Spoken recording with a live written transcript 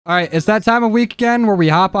All right, it's that time of week again where we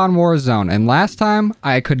hop on Warzone. And last time,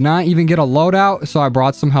 I could not even get a loadout, so I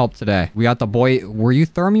brought some help today. We got the boy. Were you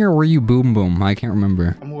Thermi or were you Boom Boom? I can't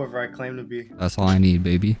remember. I'm whoever I claim to be. That's all I need,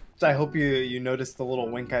 baby. I hope you noticed the little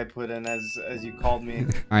wink I put in as you called me.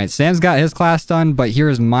 All right, Sam's got his class done, but here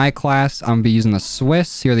is my class. I'm gonna be using the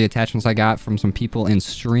Swiss. Here are the attachments I got from some people in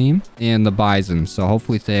stream and the Bison. So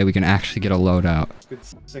hopefully today we can actually get a loadout. Good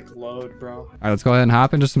sick load, bro. All right, let's go ahead and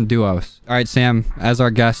hop into some duos. All right, Sam, as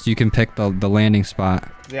our guest, you can pick the landing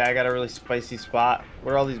spot. Yeah, I got a really spicy spot.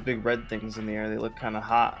 What are all these big red things in the air? They look kind of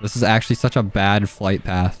hot. This is actually such a bad flight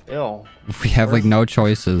path. Ew. We have like no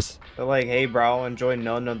choices. They're like, hey, bro, enjoy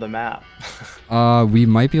none of the map. We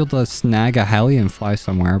might be able to snag a heli and fly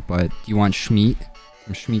somewhere, but do you want Schmeat?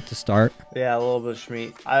 Some Schmeat to start? Yeah, a little bit of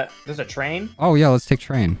Schmeat. There's a train? Oh, yeah, let's take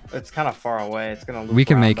train. It's kind of far away. It's going to loop We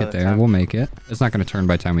can around make by it the there. time. We'll make it. It's not going to turn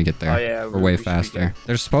by the time we get there. Oh, yeah. We're way faster.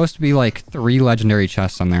 There's supposed to be like 3 legendary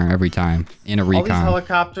chests on there every time in a recon. All these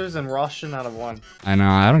helicopters and Russian out of one. I know.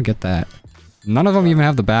 I don't get that. None of them even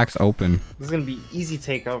have the backs open. This is going to be easy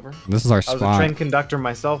takeover. This is our I spot. was a train conductor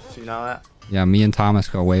myself. You know that? Yeah, me and Thomas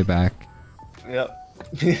go way back. Yep.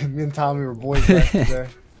 Me and Tommy were boys back there.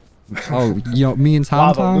 Oh, you know, me and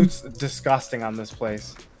Tom. Wow, the loot's disgusting on this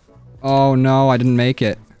place. Oh no, I didn't make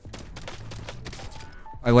it.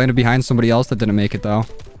 I landed behind somebody else that didn't make it though.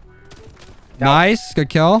 Yeah. Nice, good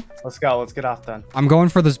kill. Let's go. Let's get off then. I'm going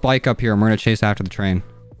for this bike up here. I'm gonna chase after the train.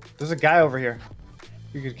 There's a guy over here.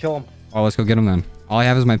 You could kill him. Oh, let's go get him then. All I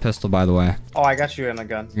have is my pistol, by the way. Oh, I got you in a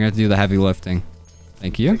gun. You're gonna have to do the heavy lifting.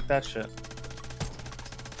 Thank you. Take that shit.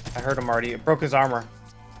 I heard him already. It broke his armor.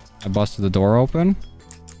 I busted the door open.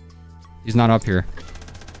 He's not up here.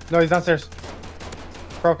 No, he's downstairs.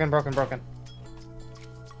 Broken.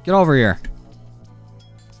 Get over here.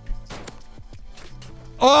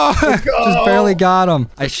 Oh, just barely got him.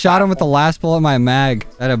 I shot him with the last bullet in my mag.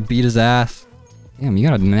 I had to beat his ass. Damn, you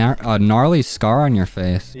got a gnarly scar on your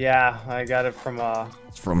face. Yeah, I got it from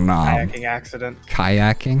It's from kayaking accident.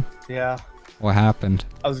 Kayaking? Yeah. What happened?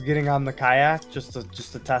 I was getting on the kayak just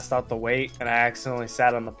to test out the weight, and I accidentally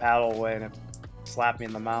sat on the paddle away, and it slapped me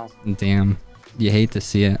in the mouth. Damn. You hate to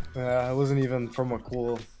see it. It wasn't even from a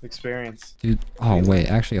cool experience. Dude, oh wait,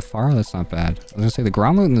 actually a FAR, that's not bad. I was gonna say the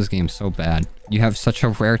ground loot in this game is so bad. You have such a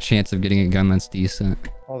rare chance of getting a gun that's decent.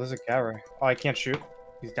 Oh, there's a guy right. Oh, I can't shoot.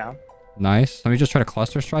 He's down. Nice. Let me just try to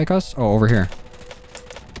cluster strike us. Oh, over here.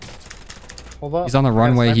 Hold up. He's on the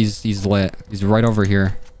runway. He's lit. He's right over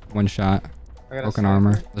here. One shot. Broken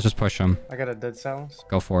armor. Let's just push him. I got a dead silence.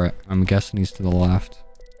 Go for it. I'm guessing he's to the left.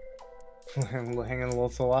 Hanging a little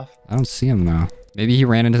to the left. I don't see him though. Maybe he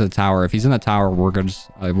ran into the tower. If he's in the tower, we're just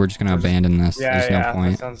gonna abandon this. Yeah, There's no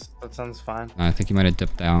point. That sounds fine. I think he might have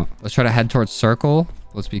dipped out. Let's try to head towards circle.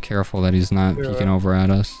 Let's be careful that he's not peeking over at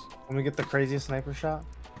us. Let me get the craziest sniper shot.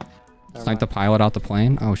 Snipe the pilot out the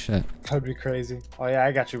plane. Oh shit. That'd be crazy. Oh yeah,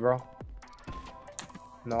 I got you, bro.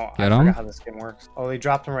 No, I Get him? forgot how this game works. Oh, they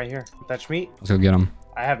dropped him right here. Touch me. Let's go get him.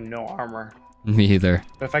 I have no armor. Me either.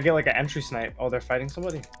 But if I get like an entry snipe, oh, they're fighting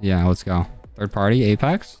somebody. Yeah, let's go. Third party,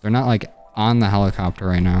 Apex. They're not like on the helicopter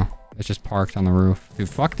right now. It's just parked on the roof. Dude,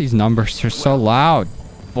 fuck these numbers. They're so loud.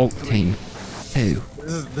 14. 2.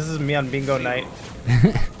 This is me on bingo night.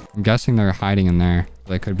 I'm guessing they're hiding in there.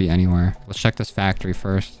 They could be anywhere. Let's check this factory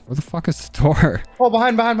first. Where the fuck is the door? Oh,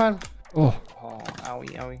 behind. Oh. Oh,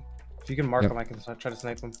 owie. If you can mark him, I can try to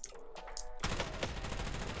snipe him.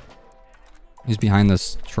 He's behind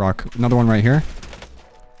this truck. Another one right here.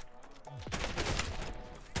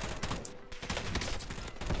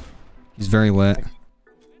 He's very lit.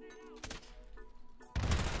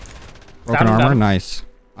 Broken armor, nice.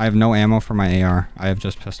 I have no ammo for my AR. I have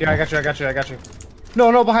just pistol. Yeah, I got you.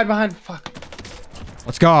 No, behind. Fuck.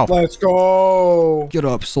 Let's go. Let's go. Get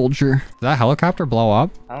up, soldier. Did that helicopter blow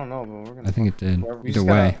up? I don't know, but we're gonna. I think it did. Either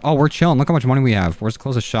way. Oh, we're chilling. Look how much money we have. Where's the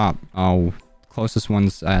closest shop? Oh, closest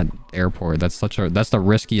one's at airport. That's the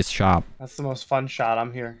riskiest shop. That's the most fun shot.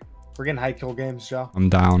 I'm here. We're getting high kill games, Joe. I'm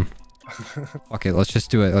down. Okay, let's just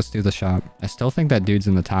do it. Let's do the shop. I still think that dude's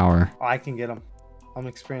in the tower. Oh, I can get him. I'm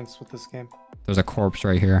experienced with this game. There's a corpse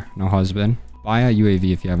right here. No husband. Buy a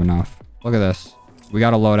UAV if you have enough. Look at this. We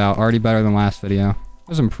got a loadout. Already better than last video.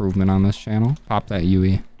 There's improvement on this channel. Pop that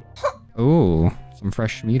UE. Ooh, some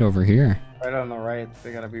fresh meat over here. Right on the right.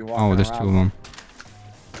 They gotta be walking. Oh, there's around. 2 of them.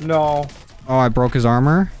 No. Oh, I broke his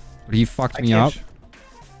armor, but he fucked me up.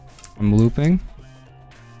 I'm looping.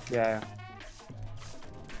 Yeah.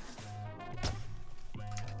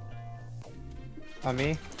 On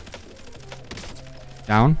me.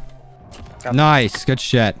 Down. Nice. Good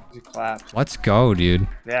shit. Let's go, dude.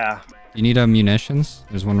 Yeah. You need munitions?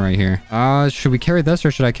 There's one right here. Should we carry this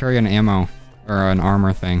or should I carry an ammo? Or an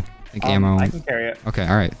armor thing. I think ammo. I can carry it. Okay,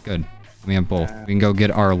 all right, good. We have both. We can go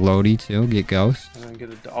get our loadie too. Get ghost. And then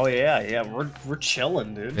get oh yeah. We're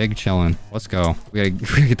chilling, dude. Big chilling. Let's go. We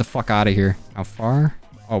gotta get the fuck out of here. How far?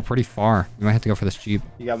 Oh, pretty far. We might have to go for this Jeep.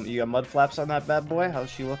 You got mud flaps on that bad boy? How's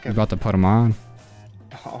she looking? We're about to put them on.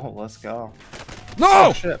 Oh, let's go. No!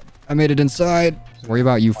 Oh, shit. I made it inside. Worry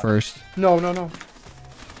about you first. No.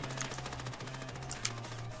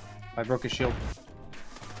 I broke his shield.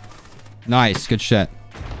 Nice. Good shit.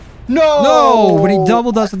 No! No! But he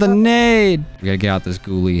doubled us with a nade. We gotta get out this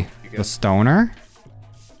ghoulie. The stoner?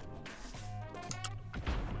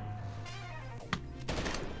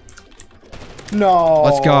 No.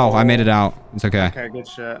 Let's go. I made it out. It's okay. Okay, good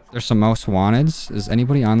shit. There's some most wanteds. Is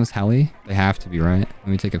anybody on this heli? They have to be, right? Let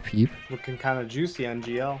me take a peep. Looking kind of juicy on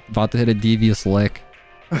GL. About to hit a devious lick.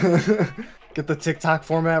 Get the TikTok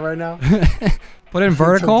format right now. Put it in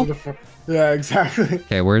vertical? Yeah, exactly.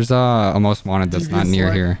 Okay, where's a most wanted that's not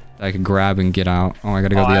near here that I could grab and get out? Oh, I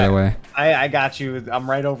gotta go the other way. I got you. I'm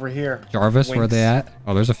right over here. Jarvis, where are they at?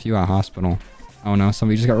 Oh, there's a few at hospital. Oh no,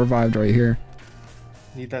 somebody just got revived right here.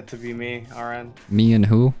 Need that to be me, RN. Me and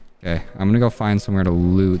who? Okay, I'm gonna go find somewhere to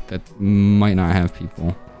loot that might not have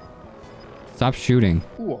people. Stop shooting.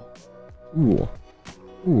 Ooh. Ooh.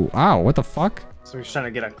 Ooh. Ow, what the fuck? So he's trying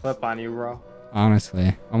to get a clip on you, bro.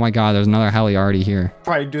 Honestly. Oh my god, there's another heli already here.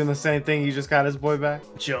 Probably doing the same thing. He just got his boy back.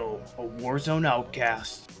 Joe, a Warzone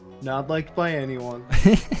outcast. Not liked by anyone.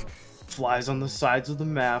 Flies on the sides of the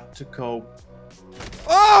map to cope.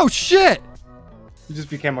 Oh shit! He just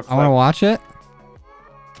became a clip. I wanna watch it.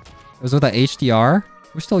 It was with a HDR.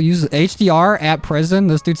 We still use HDR at prison.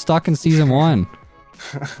 This dude's stuck in season 1.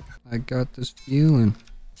 I got this feeling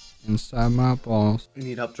inside my balls. You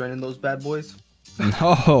need help training those bad boys?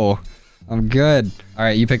 No, I'm good. All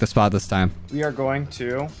right, you pick the spot this time. We are going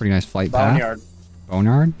to Pretty nice flight path. Boneyard.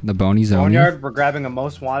 Boneyard? The Boney Zone. Boneyard, we're grabbing a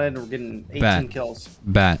most wanted and we're getting 18 kills.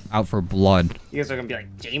 Bet. Out for blood. You guys are going to be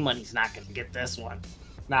like, J-Money's not going to get this one.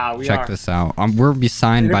 Nah, we Check this out. We'll be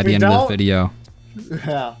signed by the end of this video.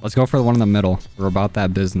 Yeah. Let's go for the one in the middle. We're about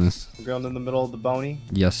that business. We're going in the middle of the Boney.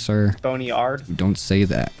 Yes, sir. Boneyard. You don't say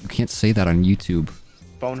that. You can't say that on YouTube.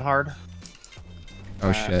 Bonehard.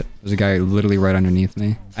 Oh shit. There's a guy literally right underneath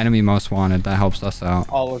me. Enemy most wanted. That helps us out.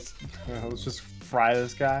 Oh, let's just fry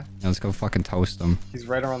this guy. Yeah, let's go fucking toast him. He's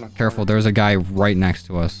right around the corner. Careful, there's a guy right next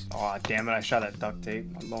to us. Oh, damn it. I shot at duct tape.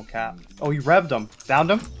 No cap. Oh, he revved him.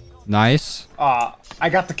 Downed him. Nice. I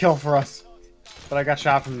got the kill for us. But I got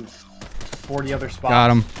shot from 40 other spots. Got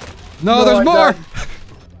him. No, there's more.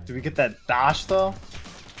 Did we get that dash, though?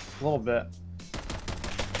 A little bit.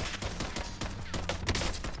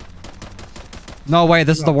 No way,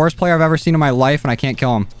 this is the worst player I've ever seen in my life and I can't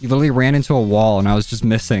kill him. He literally ran into a wall and I was just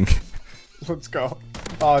missing. Let's go.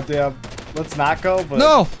 Oh, damn. Let's not go, but...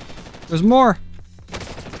 No! There's more.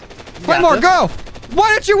 Play more, go!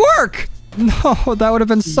 Why didn't you work? No, that would have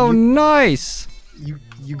been so nice.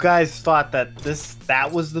 You guys thought that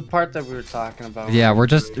that was the part that we were talking about. Yeah, we're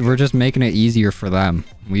just making it easier for them.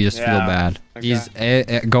 We just feel bad. Okay. He's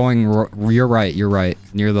going... You're right,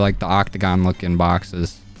 near the octagon looking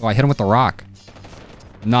boxes. Oh, I hit him with the rock.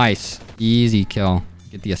 Nice. Easy kill.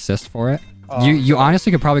 Get the assist for it. You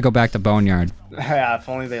honestly could probably go back to Boneyard. Yeah, if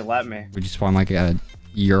only they let me. We just spawn like a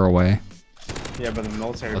year away. Yeah, but the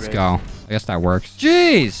military Let's base. go. I guess that works.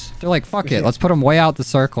 Jeez! They're like, fuck it. Let's put them way out the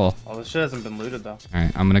circle. Oh, this shit hasn't been looted, though.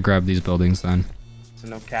 Alright, I'm gonna grab these buildings then. So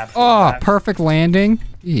no cap. Oh, perfect landing.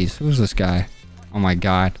 Jeez, who's this guy? Oh my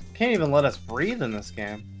god. Can't even let us breathe in this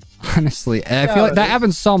game. Honestly, I feel like that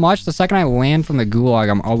happens so much. The second I land from the gulag,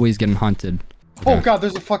 I'm always getting hunted. Okay. Oh god,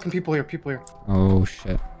 there's a fucking people here. Oh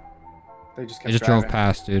shit. They just drove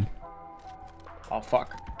past, dude. Oh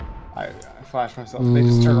fuck. I flashed myself. They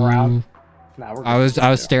just turned around. Nah, we're good. I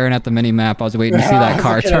was staring at the mini map. I was waiting to see that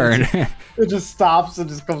car turn. It just stops and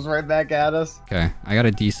just comes right back at us. Okay, I got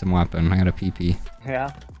a decent weapon. I got a PP. Yeah.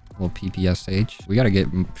 A little PPSH. We gotta get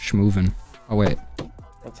schmoving. Oh wait.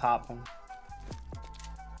 Let's hop them.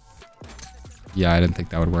 Yeah, I didn't think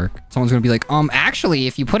that would work. Someone's gonna be like, actually,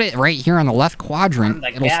 if you put it right here on the left quadrant,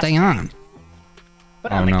 it'll stay on.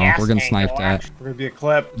 Oh no, we're getting sniped at. We're gonna be a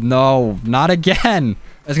clip. No, not again.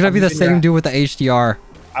 It's gonna be the same dude with the HDR.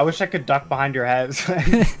 I wish I could duck behind your heads. So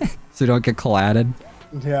you don't get collided.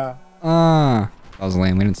 Yeah. That was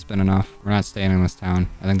lame. We didn't spin enough. We're not staying in this town.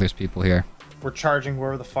 I think there's people here. We're charging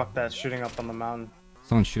whoever the fuck that's shooting up on the mountain.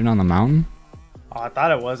 Someone's shooting on the mountain? Oh, I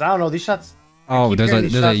thought it was. I don't know. These shots... Oh, there's a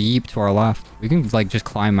yeep to our left. We can like just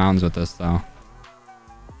climb mountains with this though.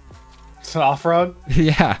 It's an off-road?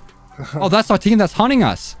 Yeah. Oh, that's our team that's hunting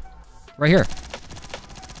us. Right here.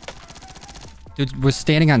 Dude was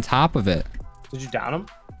standing on top of it. Did you down him?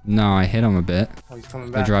 No, I hit him a bit. Oh, he's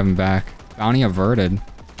coming They're back. driving back. Bounty averted.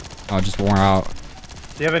 Oh, it just wore out.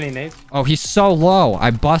 Do you have any nades? Oh, he's so low.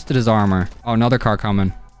 I busted his armor. Oh, another car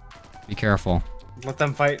coming. Be careful. Let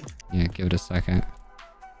them fight. Yeah, give it a second.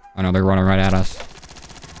 Oh no, they're running right at us.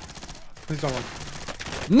 Please don't run.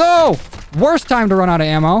 No! Worst time to run out of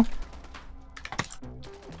ammo.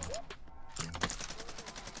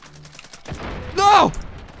 No!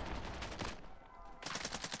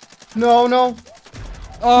 No, no.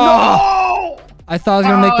 Oh! No! I thought I was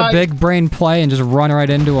gonna make the big brain play and just run right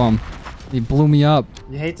into him. He blew me up.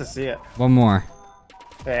 You hate to see it. One more.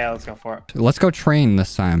 Yeah, let's go for it. Let's go train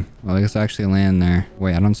this time. Well, let's actually land there.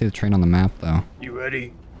 Wait, I don't see the train on the map though. You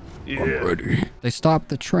ready? Yeah. I'm ready. They stopped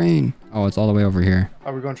the train. Oh, it's all the way over here.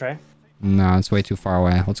 Are we going train? No, it's way too far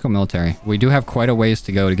away. Let's go military. We do have quite a ways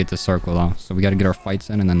to go to get to circle though. So we got to get our fights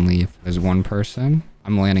in and then leave. There's one person.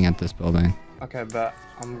 I'm landing at this building. Okay, bet.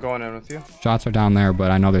 I'm going in with you. Shots are down there,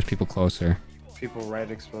 but I know there's people closer. People right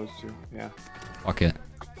exposed to. Yeah. Fuck it.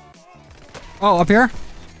 Oh, up here?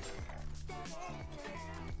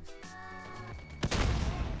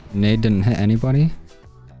 Nade didn't hit anybody.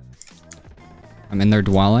 I'm in their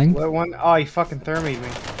dwelling. What one? Oh, he fucking thermied me.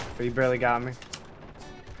 But he barely got me.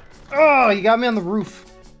 Oh, he got me on the roof.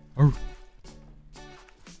 Oh.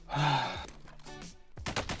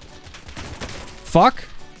 Fuck.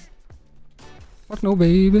 Fuck no,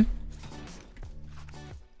 baby.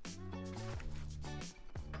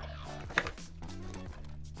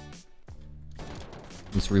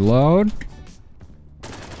 Let's reload.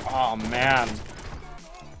 Oh, man.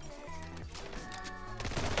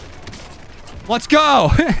 Let's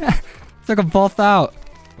go! Took them both out.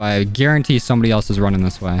 I guarantee somebody else is running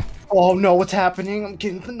this way. Oh, no, what's happening? I'm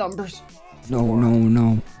getting the numbers. No, no,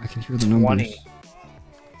 no. I can hear the numbers.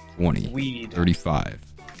 20. Weed. 35.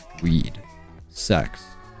 Weed. Sex.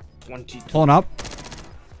 22. Pulling up.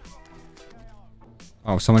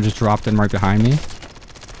 Oh, someone just dropped in right behind me.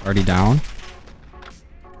 Already down.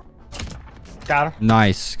 Got him.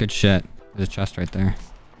 Nice. Good shit. There's a chest right there.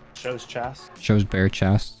 Shows chest. Shows bear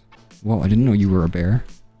chest. Whoa, I didn't know you were a bear.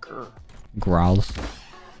 Grr. Growls.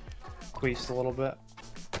 Queased a little bit.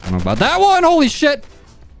 I don't know about that one. Holy shit.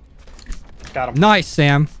 Got him. Nice,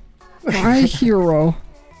 Sam. My hero.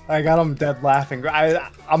 I got him dead laughing.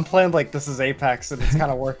 I'm playing like this is Apex and it's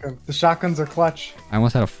kind of working. The shotguns are clutch. I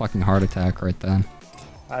almost had a fucking heart attack right then.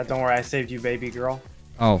 Don't worry, I saved you, baby girl.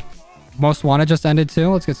 Oh, most wanted just ended too.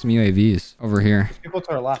 Let's get some UAVs over here. There's people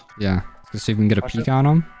to our left. Yeah, let's see if we can get a Watch peek it. on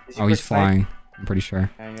him. Is he Oh, he's quick sight? flying. I'm pretty sure.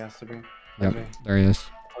 Yeah, he has to be. Yep, Okay. there he is.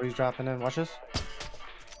 Oh, he's dropping in. Watch this.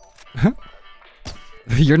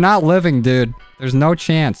 You're not living, dude. There's no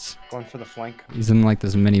chance. Going for the flank. He's in like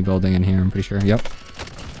this mini building in here. I'm pretty sure. Yep,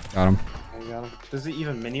 got him. Oh, you got him. Does it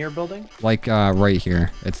even mini or building? Like right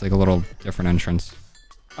here. It's like a little different entrance.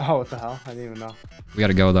 Oh, what the hell? I didn't even know. We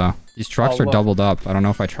gotta go though. These trucks Oh, are look. doubled up. I don't know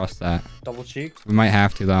if I trust that. Double cheek. We might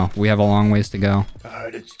have to though. We have a long ways to go.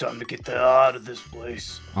 Alright, it's time to get the hell out of this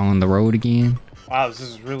place. On the road again. Wow, this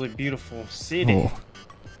is a really beautiful city. Oh,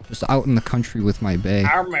 just out in the country with my bae.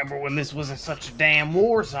 I remember when this wasn't such a damn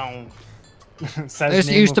war zone. Says This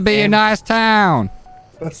name used of to be a game. nice town.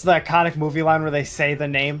 That's the iconic movie line where they say the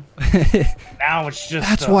name. Now it's just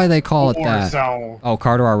That's a why they call it war that. zone. Oh,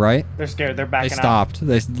 car to our right. They're scared. They're They backing out. stopped.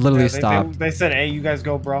 They literally Yeah, stopped. They said, hey, you guys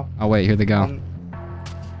go, bro. Oh wait, here they go. I'm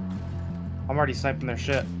already sniping their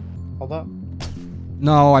shit. Hold up.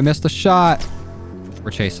 No, I missed a shot.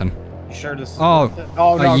 We're chasing. You sure this is Oh, worth it?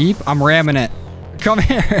 Oh, a no. yeep. I'm ramming it. Come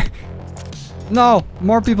here. No,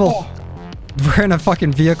 more people. Oh. We're in a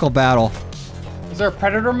fucking vehicle battle. Is there a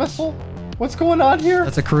predator missile? What's going on here?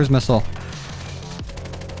 That's a cruise missile.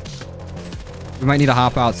 We might need to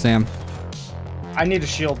hop out, Sam. I need a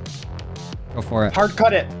shield. Go for it. Hard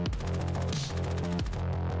cut it.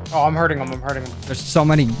 Oh, I'm hurting him. I'm hurting him. There's so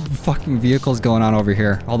many fucking vehicles going on over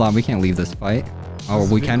here. Hold on, we can't leave this fight. Oh, This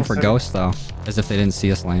is we can vehicle for city. ghosts though. As if they didn't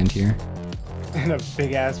see us land here. In a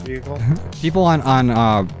big ass vehicle. People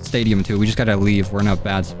on stadium too. We just gotta leave. We're in a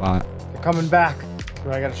bad spot. They're coming back.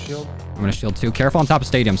 Do I got a shield? I'm gonna shield too. Careful on top of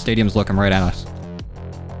stadium. Stadium's looking right at us.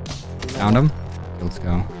 Found him. Okay, let's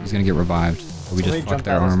go. He's gonna get revived. But we Somebody just fucked jumped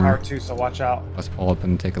their out of his armor. car too, so watch out. Let's pull up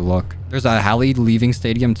and take a look. There's a heli leaving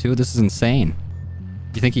stadium too. This is insane.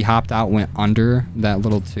 You think he hopped out, went under that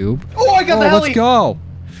little tube? Oh, I got the heli! Let's go.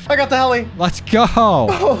 I got the heli! Let's go.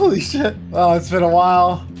 Holy shit. Oh, it's been a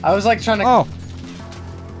while. I was like trying to... Oh,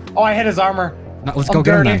 Oh, I hit his armor. no, let's I'm go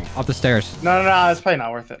get him dirty. then. Up the stairs. No, that's probably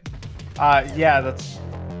not worth it. Yeah, that's...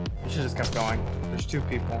 We should just kept going. There's two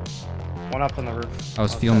people. One up on the roof. I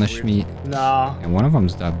was feeling the kinda weird. schmeat. No, And one of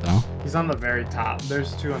them's dead though. he's on the very top.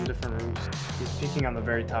 There's two on different roofs. He's peeking on the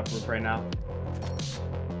very top roof right now.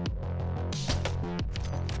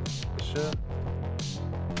 shit.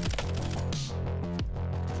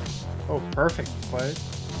 Oh, perfect play.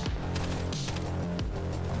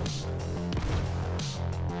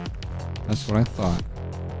 That's what I thought.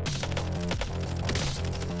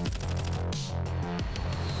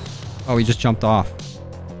 Oh, he just jumped off.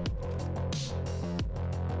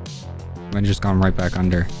 Might have just gone right back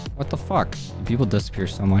under. What the fuck? People disappear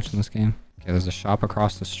so much in this game. Okay, there's a shop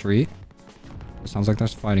across the street. It sounds like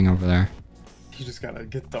there's fighting over there. You just gotta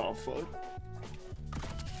get the fuck.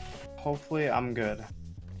 Hopefully I'm good.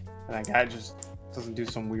 And that guy just doesn't do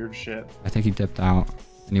some weird shit. I think he dipped out.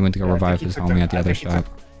 And he went to go revive his homie at the other shop.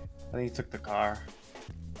 I think he took the car.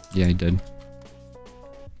 Yeah, he did.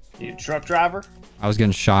 You truck driver? I was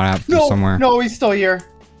getting shot at from somewhere. No, he's still here.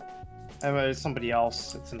 It's somebody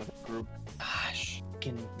else. It's another group. Gosh.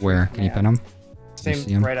 Where? Can you pin him?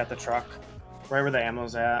 Same right at the truck. Right where the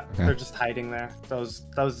ammo's at. Okay. They're just hiding there. That was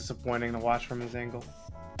disappointing to watch from his angle.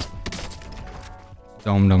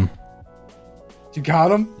 Domed him. You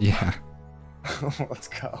got him? Yeah. Let's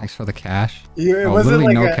go. Thanks for the cash. Yeah, it oh, wasn't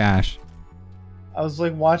literally like no cash. I was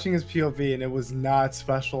like watching his POV and it was not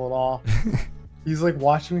special at all. He's like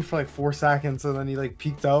watching me for like 4 seconds and then he like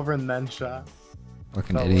peeked over and then shot.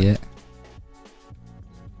 Fucking idiot.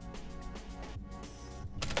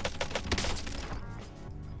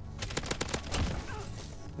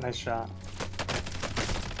 Nice shot.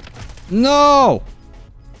 No!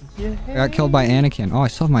 Yeah. I got killed by Anakin. Oh, I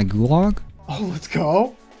still have my gulag? Oh, let's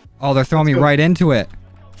go. Oh, they're throwing me right into it.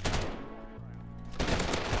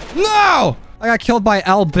 No! I got killed by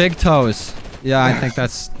L Big Toes. Yeah, I think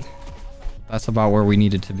that's about where we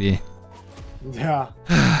needed to be. Yeah.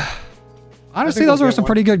 Honestly, those were some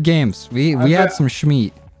pretty good games. We had some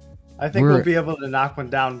schmeat. I think we'll be able to knock one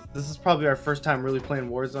down. This is probably our first time really playing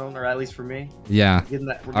Warzone, or at least for me. Yeah.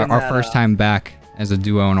 Our first time back as a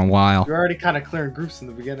duo in a while. You're already kind of clearing groups in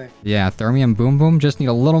the beginning. Yeah, Thermi and Boom Boom just need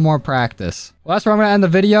a little more practice. Well, that's where I'm going to end the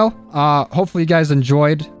video. Hopefully you guys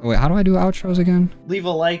enjoyed. Oh, wait, how do I do outros again? Leave a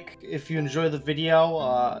like if you enjoyed the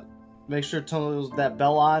video. Make sure to turn that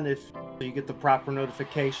bell on if you get the proper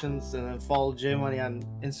notifications, and then follow J Money on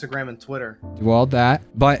Instagram and Twitter. Do all that.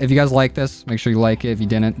 But if you guys like this, make sure you like it. If you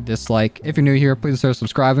didn't, dislike. If you're new here, please consider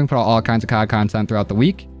subscribing. Put out all kinds of COD content throughout the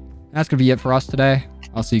week. And that's going to be it for us today.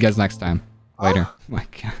 I'll see you guys next time. Later. Oh my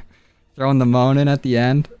God. Throwing the moan in at the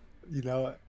end. You know it.